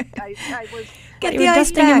 I was get the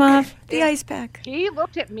ice pack. Him off. The ice pack. He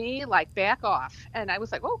looked at me like, back off, and I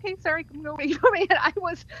was like, okay, sorry, and I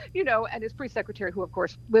was, and his priest secretary, who of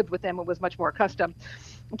course lived with him and was much more accustomed,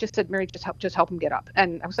 just said, Mary, just help him get up.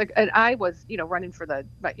 And I was like, and I was, running for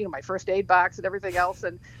my first aid box and everything else,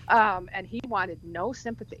 and he wanted no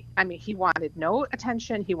sympathy. I mean, he wanted no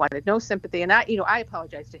attention. He wanted no sympathy, and I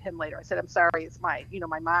apologized to him later. I said, I'm sorry, it's my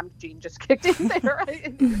mom gene just kicked in there,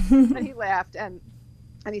 right? And he laughed, and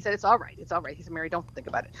he said, it's all right. He said, Mary, don't think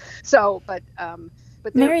about it. So, but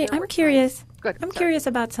Mary, I'm curious. I'm curious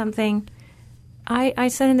about something. I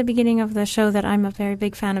said in the beginning of the show that I'm a very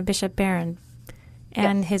big fan of Bishop Barron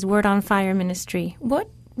and his Word on Fire ministry. What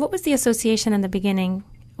was the association in the beginning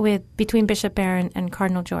between Bishop Barron and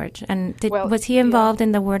Cardinal George? And was he involved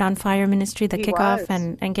in the Word on Fire ministry, the kickoff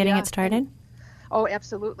and getting it started? Oh,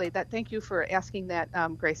 absolutely. Thank you for asking that,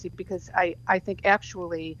 Gracie, because I think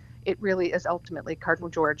actually it really is ultimately Cardinal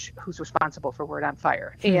George who's responsible for Word on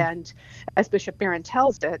Fire. And as Bishop Barron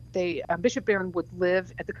tells it, Bishop Barron would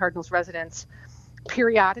live at the Cardinal's residence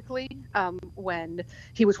periodically when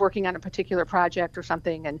he was working on a particular project or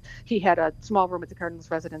something, and he had a small room at the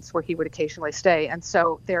Cardinal's residence where he would occasionally stay. And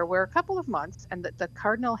so there were a couple of months, and the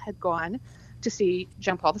Cardinal had gone to see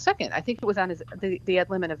John Paul II. I think it was on the Ad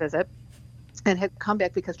Limina visit, and had come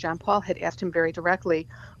back because John Paul had asked him very directly,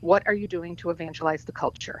 what are you doing to evangelize the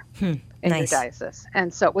culture in your diocese?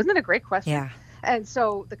 And so wasn't it a great question? Yeah. And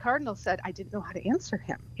so the Cardinal said, I didn't know how to answer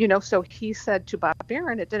him. So he said to Bob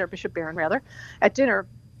Barron at dinner, Bishop Barron rather, at dinner,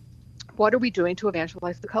 what are we doing to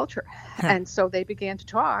evangelize the culture? And so they began to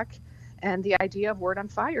talk, and the idea of Word on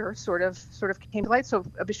Fire sort of came to light. So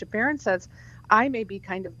Bishop Barron says, I may be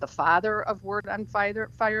kind of the father of Word on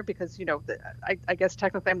Fire because, I guess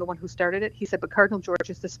technically I'm the one who started it. He said, but Cardinal George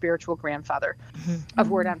is the spiritual grandfather of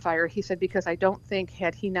Word on Fire. He said, because I don't think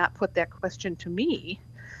had he not put that question to me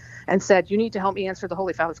and said, you need to help me answer the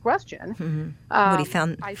Holy Father's question. Would he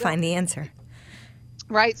find the answer?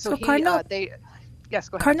 Right. So Cardinal, yes,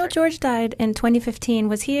 go ahead. Cardinal George died in 2015.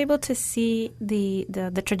 Was he able to see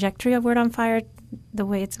the trajectory of Word on Fire, the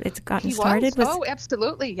way it's gotten started? Oh,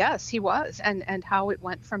 absolutely. Yes, he was. And how it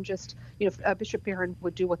went from just, Bishop Barron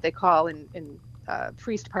would do what they call in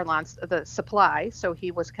priest parlance, the supply. So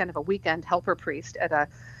he was kind of a weekend helper priest at a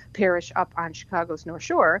parish up on Chicago's North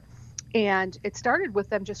Shore. And it started with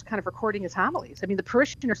them just kind of recording his homilies. I mean, the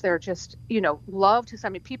parishioners there just, loved his,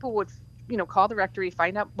 people would, call the rectory,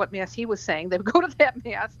 find out what Mass he was saying. They would go to that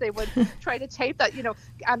Mass. They would try to tape that,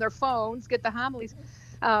 on their phones, get the homilies.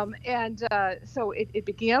 So it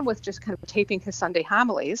began with just kind of taping his Sunday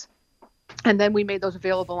homilies. And then we made those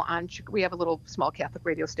available we have a little small Catholic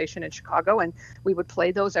radio station in Chicago, and we would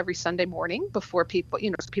play those every Sunday morning before people,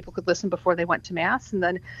 so people could listen before they went to Mass. And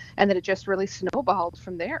then it just really snowballed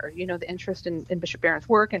from there, the interest in Bishop Barron's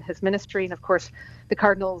work and his ministry. And of course, the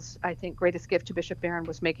Cardinal's, I think, greatest gift to Bishop Barron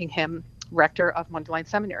was making him rector of Mundelein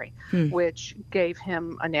Seminary, which gave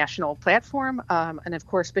him a national platform. And of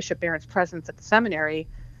course, Bishop Barron's presence at the seminary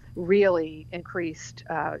really increased,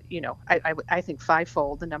 I think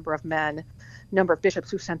fivefold the number of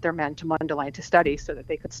bishops who sent their men to Mundelein to study, so that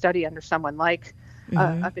they could study under someone like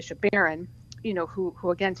a Bishop Barron, who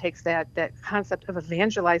again takes that concept of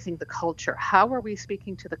evangelizing the culture. How are we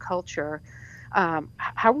speaking to the culture? How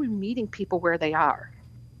are we meeting people where they are?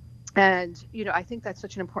 And, I think that's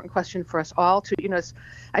such an important question for us all to,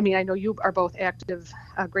 I know you are both active,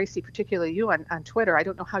 Gracie, particularly you on Twitter. I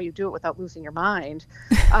don't know how you do it without losing your mind.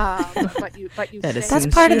 But you that's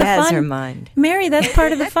part of the fun. Her mind. Mary, that's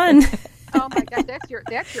part of the fun. Oh my God, that's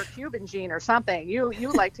your Cuban gene or something. You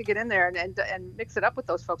like to get in there and mix it up with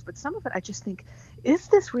those folks. But some of it, I just think, is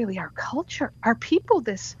this really our culture? Are people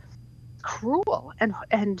this cruel and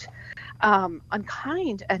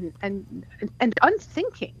unkind and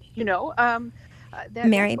unthinking?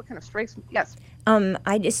 Mary, that's what kind of strikes me. Yes.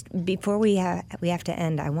 I just, before we have to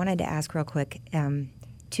end, I wanted to ask real quick.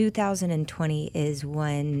 2020 is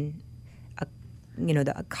when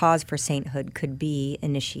the cause for sainthood could be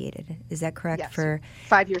initiated. Is that correct? Yes. For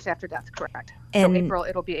 5 years after death, correct. And, so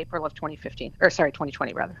it'll be April of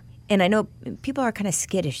 2020 rather. And I know people are kind of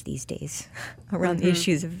skittish these days around the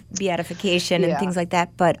issues of beatification and things like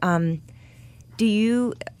that. But do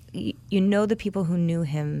you know the people who knew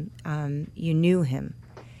him? You knew him.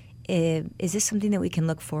 Is this something that we can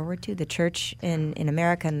look forward to? The church in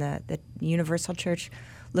America and the universal church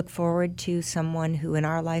look forward to someone who in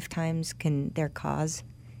our lifetimes their cause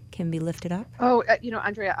can be lifted up? Oh,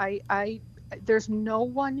 Andrea, I there's no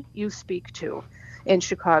one you speak to in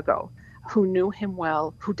Chicago who knew him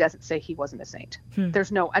well who doesn't say he wasn't a saint.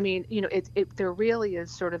 There's no, there really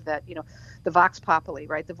is sort of that, the vox populi,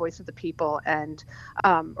 right? The voice of the people, and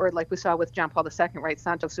or like we saw with John Paul II, right?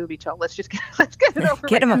 Santo subito. Let's get it over.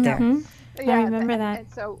 Get him up there. Mm-hmm. Yeah, I remember that.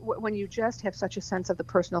 And so when you just have such a sense of the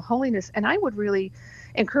personal holiness, and I would really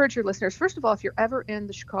encourage your listeners, first of all, if you're ever in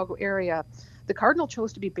the Chicago area, the cardinal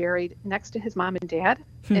chose to be buried next to his mom and dad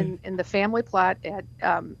in the family plot at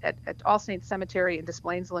All Saints Cemetery in Des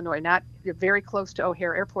Plaines, Illinois, not very close to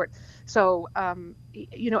O'Hare Airport. So, and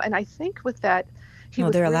I think with that,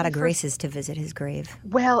 there are a lot of graces to visit his grave.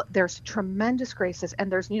 Well, there's tremendous graces, and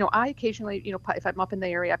there's, I occasionally, if I'm up in the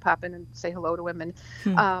area, I pop in and say hello to him, and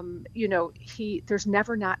there's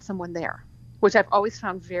never not someone there, which I've always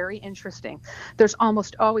found very interesting. There's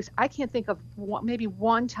almost always, I can't think of maybe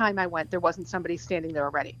one time I went, there wasn't somebody standing there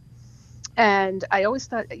already. And I always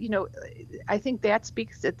thought, I think that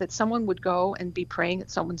speaks that someone would go and be praying at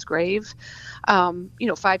someone's grave.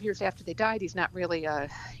 5 years after they died, he's not really a,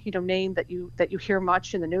 name that you hear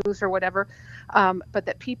much in the news or whatever. But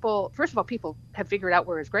that people, first of all, people have figured out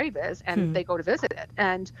where his grave is and they go to visit it.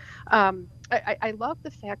 And I love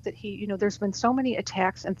the fact that he, there's been so many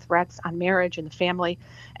attacks and threats on marriage and the family.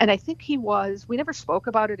 And I think we never spoke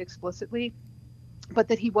about it explicitly, but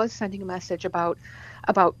that he was sending a message about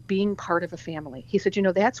being part of a family. He said,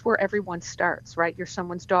 that's where everyone starts, right? You're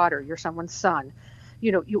someone's daughter, you're someone's son.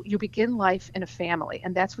 You begin life in a family,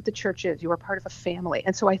 and that's what the church is. You are part of a family.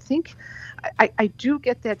 And so I think I do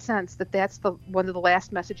get that sense that that's one of the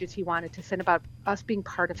last messages he wanted to send about us being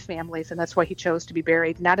part of families, and that's why he chose to be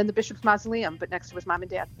buried, not in the bishop's mausoleum, but next to his mom and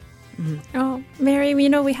dad. Mm-hmm. Oh, Mary,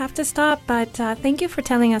 we have to stop, but thank you for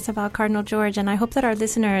telling us about Cardinal George, and I hope that our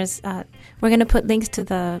listeners, we're going to put links to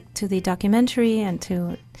the documentary and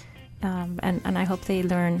to, and I hope they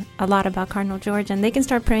learn a lot about Cardinal George, and they can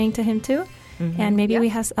start praying to him too, and maybe we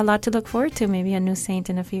have a lot to look forward to, maybe a new saint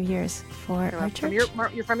in a few years for our church.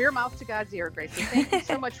 From your mouth to God's ear, Gracie. Thank you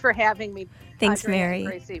so much for having me. Thanks, Andrea Mary. And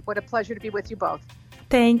Gracie. What a pleasure to be with you both.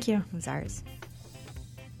 Thank you. It was ours.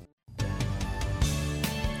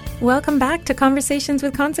 Welcome back to Conversations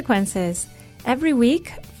with Consequences. Every week,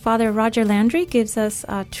 Father Roger Landry gives us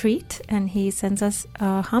a treat, and he sends us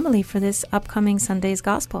a homily for this upcoming Sunday's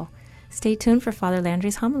Gospel. Stay tuned for Father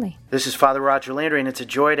Landry's homily. This is Father Roger Landry, and it's a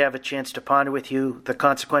joy to have a chance to ponder with you the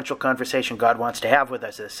consequential conversation God wants to have with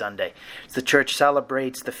us this Sunday, as the Church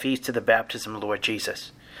celebrates the feast of the baptism of Lord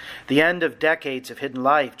Jesus. The end of decades of hidden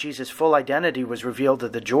life, Jesus' full identity was revealed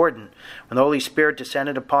at the Jordan, when the Holy Spirit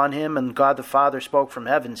descended upon him, and God the Father spoke from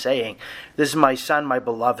heaven, saying, "This is my Son, my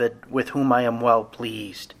beloved, with whom I am well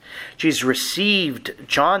pleased." Jesus received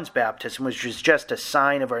John's baptism, which was just a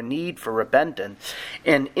sign of our need for repentance,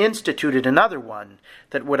 and instituted another one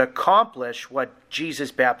that would accomplish what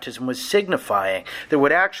Jesus' baptism was signifying, that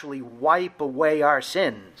would actually wipe away our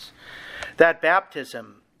sins. That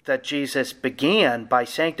baptism that Jesus began by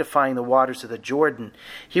sanctifying the waters of the Jordan,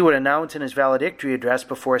 he would announce in his valedictory address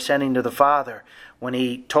before ascending to the Father, when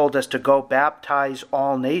he told us to go baptize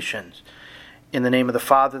all nations in the name of the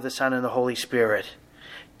Father, the Son, and the Holy Spirit,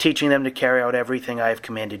 teaching them to carry out everything I have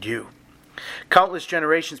commanded you. Countless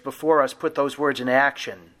generations before us put those words in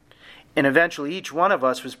action, and eventually each one of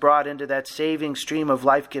us was brought into that saving stream of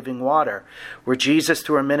life-giving water, where Jesus,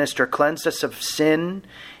 through a minister, cleansed us of sin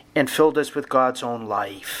and filled us with God's own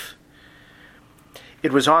life.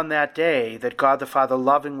 It was on that day that God the Father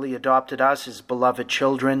lovingly adopted us as beloved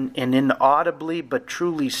children, and inaudibly but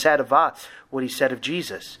truly said of us what he said of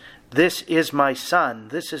Jesus. "This is my Son,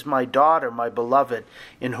 this is my daughter, my beloved,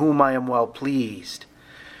 in whom I am well pleased."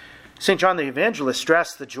 St. John the Evangelist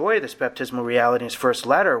stressed the joy of this baptismal reality in his first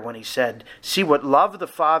letter when he said, "See what love the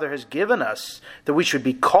Father has given us, that we should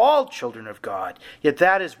be called children of God, yet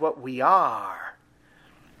that is what we are."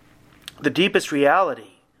 The deepest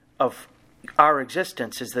reality of our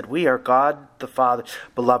existence is that we are God the Father's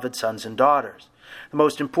beloved sons and daughters. The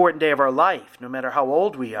most important day of our life, no matter how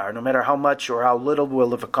old we are, no matter how much or how little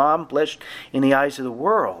we'll have accomplished in the eyes of the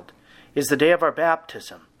world, is the day of our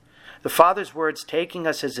baptism. The Father's words taking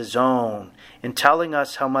us as his own and telling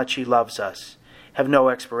us how much he loves us have no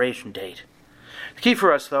expiration date. The key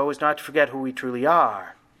for us, though, is not to forget who we truly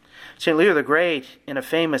are. St. Leo the Great, in a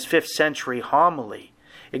famous 5th century homily,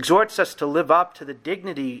 exhorts us to live up to the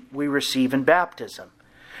dignity we receive in baptism.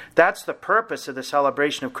 That's the purpose of the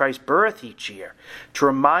celebration of Christ's birth each year, to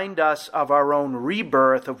remind us of our own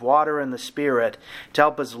rebirth of water and the Spirit, to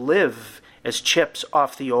help us live as chips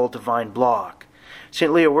off the old divine block.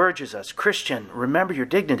 St. Leo urges us, Christian, remember your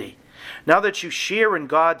dignity. Now that you share in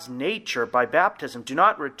God's nature by baptism, do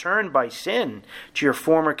not return by sin to your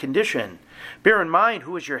former condition. Bear in mind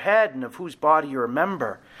who is your head and of whose body you're a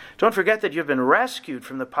member. Don't forget that you have been rescued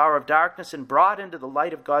from the power of darkness and brought into the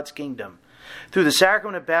light of God's kingdom. Through the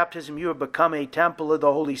sacrament of baptism, you have become a temple of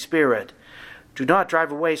the Holy Spirit. Do not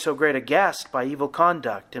drive away so great a guest by evil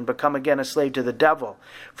conduct and become again a slave to the devil,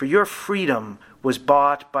 for your freedom was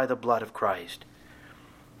bought by the blood of Christ.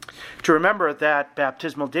 To remember that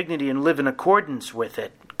baptismal dignity and live in accordance with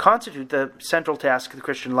it constitute the central task of the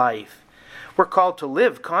Christian life. We're called to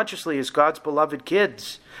live consciously as God's beloved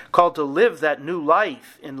kids, called to live that new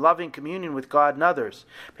life in loving communion with God and others,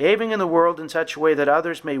 behaving in the world in such a way that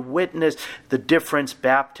others may witness the difference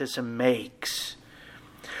baptism makes.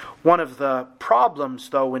 One of the problems,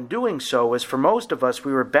 though, in doing so is for most of us,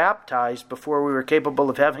 we were baptized before we were capable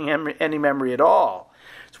of having any memory at all.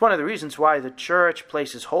 It's one of the reasons why the Church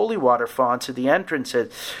places holy water fonts at the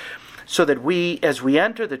entrances, so that we, as we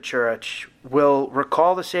enter the Church, will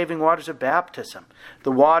recall the saving waters of baptism,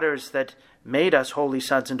 the waters that made us holy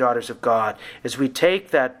sons and daughters of God. As we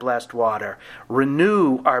take that blessed water,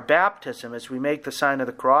 renew our baptism as we make the sign of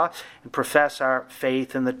the cross and profess our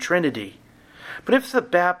faith in the Trinity. But if the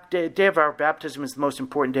day of our baptism is the most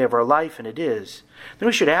important day of our life, and it is, then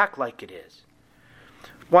we should act like it is.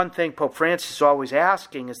 One thing Pope Francis is always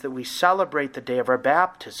asking is that we celebrate the day of our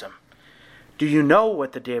baptism. Do you know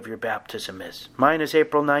what the day of your baptism is? Mine is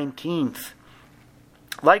April 19th.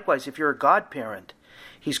 Likewise, if you're a godparent,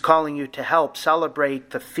 he's calling you to help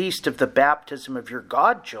celebrate the feast of the baptism of your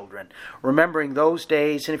godchildren, remembering those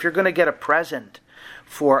days. And if you're going to get a present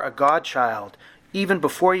for a godchild, even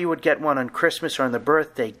before you would get one on Christmas or on the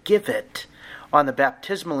birthday, give it on the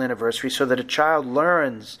baptismal anniversary so that a child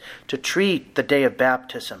learns to treat the day of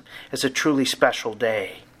baptism as a truly special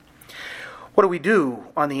day. What do we do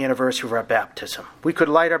on the anniversary of our baptism? We could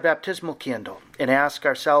light our baptismal candle and ask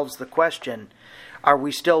ourselves the question, are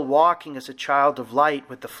we still walking as a child of light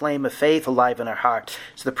with the flame of faith alive in our heart,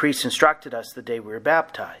 as the priest instructed us the day we were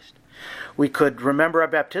baptized? We could remember our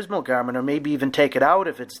baptismal garment, or maybe even take it out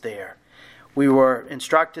if it's there. We were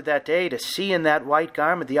instructed that day to see in that white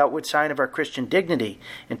garment the outward sign of our Christian dignity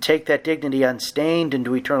and take that dignity unstained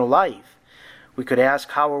into eternal life. We could ask,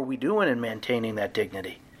 how are we doing in maintaining that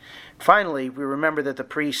dignity? Finally, we remember that the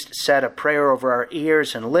priest said a prayer over our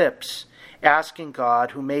ears and lips, asking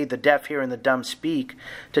God, who made the deaf hear and the dumb speak,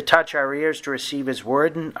 to touch our ears to receive his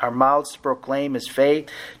word and our mouths to proclaim his faith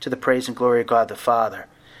to the praise and glory of God the Father.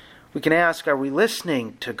 We can ask, are we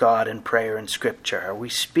listening to God in prayer and Scripture? Are we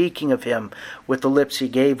speaking of him with the lips he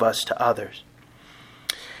gave us to others?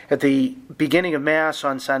 At the beginning of Mass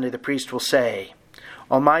on Sunday, the priest will say,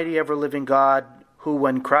 Almighty ever-living God, who,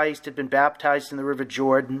 when Christ had been baptized in the river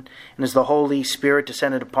Jordan, and as the Holy Spirit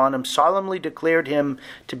descended upon him, solemnly declared him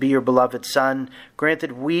to be your beloved Son, grant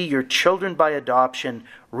that we, your children by adoption,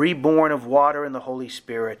 reborn of water and the Holy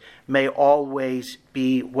Spirit, may always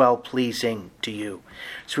be well-pleasing to you.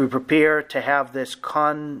 So we prepare to have this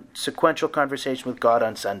consequential conversation with God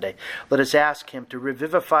on Sunday. Let us ask him to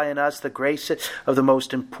revivify in us the grace of the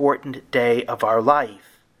most important day of our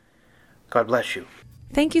life. God bless you.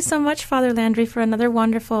 Thank you so much, Father Landry, for another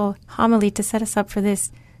wonderful homily to set us up for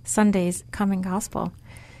this Sunday's coming gospel.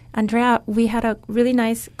 Andrea, we had a really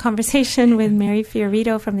nice conversation with Mary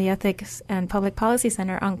Fiorito from the Ethics and Public Policy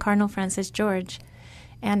Center on Cardinal Francis George.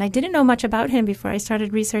 And I didn't know much about him before I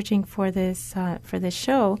started researching for this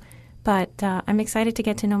show, but I'm excited to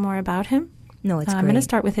get to know more about him. No, it's great. I'm going to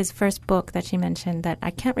start with his first book that she mentioned that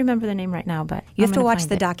I can't remember the name right now, but you have to watch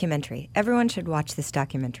the documentary. Everyone should watch this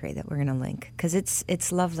documentary that we're going to link because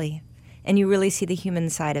it's lovely. And you really see the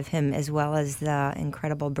human side of him as well as the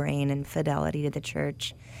incredible brain and fidelity to the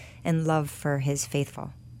church and love for his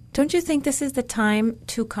faithful. Don't you think this is the time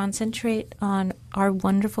to concentrate on our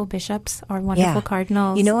wonderful bishops, our wonderful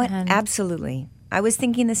cardinals? You know what? Absolutely. I was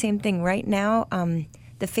thinking the same thing. Right now,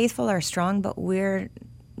 the faithful are strong, but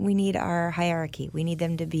we need our hierarchy. We need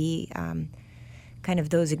them to be kind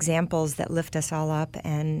of those examples that lift us all up,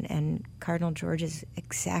 and Cardinal George is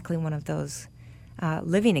exactly one of those.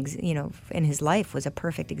 Living, in his life was a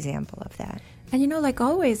perfect example of that. And like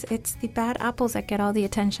always, it's the bad apples that get all the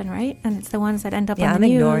attention, right? And it's the ones that end up Yeah, on I'm the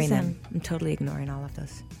news. ignoring them. I'm totally ignoring all of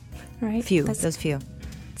those. Right? Those few.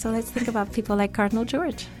 So let's think about people like Cardinal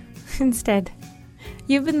George instead.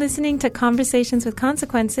 You've been listening to Conversations with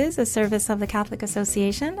Consequences, a service of the Catholic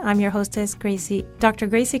Association. I'm your hostess, Dr.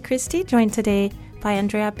 Gracie Christie, joined today by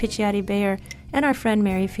Andrea Picciatti-Bayer and our friend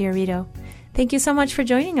Mary Fiorito. Thank you so much for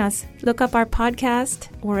joining us. Look up our podcast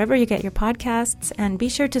wherever you get your podcasts, and be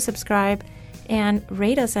sure to subscribe and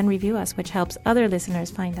rate us and review us, which helps other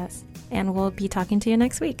listeners find us. And we'll be talking to you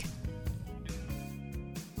next week.